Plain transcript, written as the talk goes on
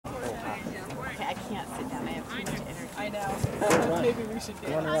know. Maybe we should do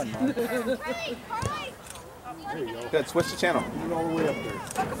it. Good, switch the channel. All the way up there.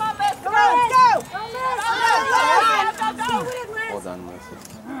 Oh, come on, Liz. Come on, let's go. Well done, Liz.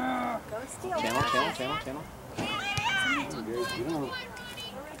 Channel. Come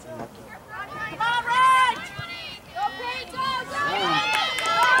on, Red. Go, Pete, go.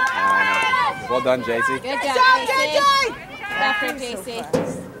 Well done, JC. Good job, JC. After JC.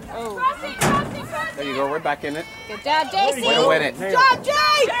 Oh. There you go, we're back in it. Good job, JC. Way to win it. Good job,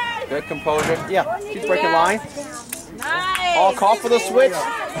 Jay. Good composure. Yeah, keep breaking line. Nice. All call for the switch.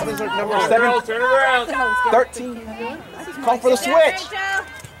 What is it, number 7? Turn around. 13. Call for the switch.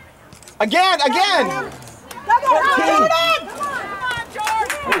 Again. 13.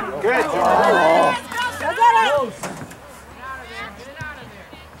 Good. Go get it.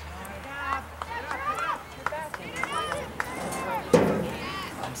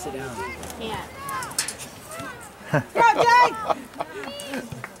 Sit down. Can't. Go, Jay.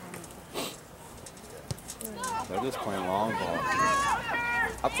 They're just playing long ball.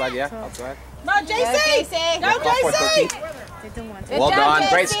 Outside, yeah, outside. Come on, JC. JC. Go, Call for it, JC. 13. Good Well job, done.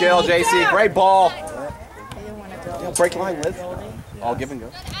 Great JC. skill, JC. Great ball. They didn't want to go. Yeah, break line, Liz. All give and go.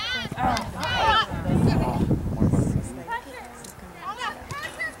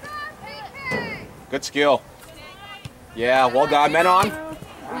 Good skill. Yeah, well done. Men on.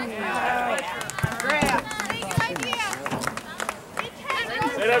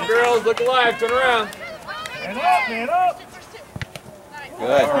 Head up, girls. Look alive. Turn around. Man up.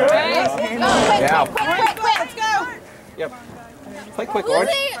 Good. Yeah. Quick. Let's go. Yep. Play quick,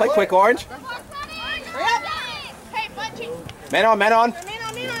 Orange. Play quick, Orange. Men on. Go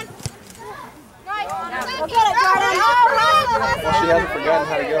get it, Jordan. Well, she hasn't forgotten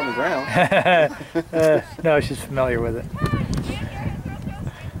how to get on the ground. No, she's familiar with it.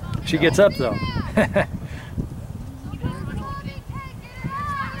 She gets up though.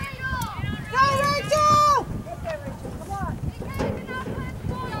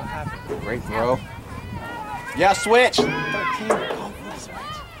 Great throw. Yeah, switch. 13. Call for the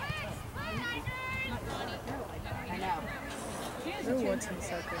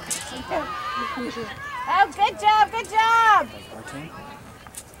switch. Oh, good job, good job. 14.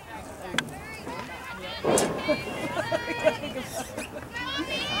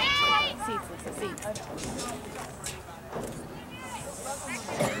 Seats, Lisa, seats.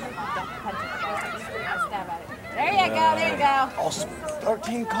 Stab at it. There you go. Oh,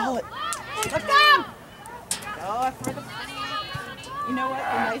 13, call it. Let's go. Go for the... You know what? The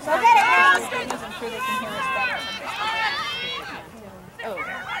nice Go get it, thing is I'm sure they can hear us better.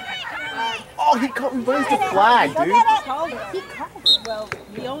 Oh, he raised the flag, dude. He called it. Well,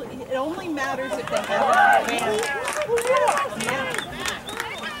 it only matters if they have it.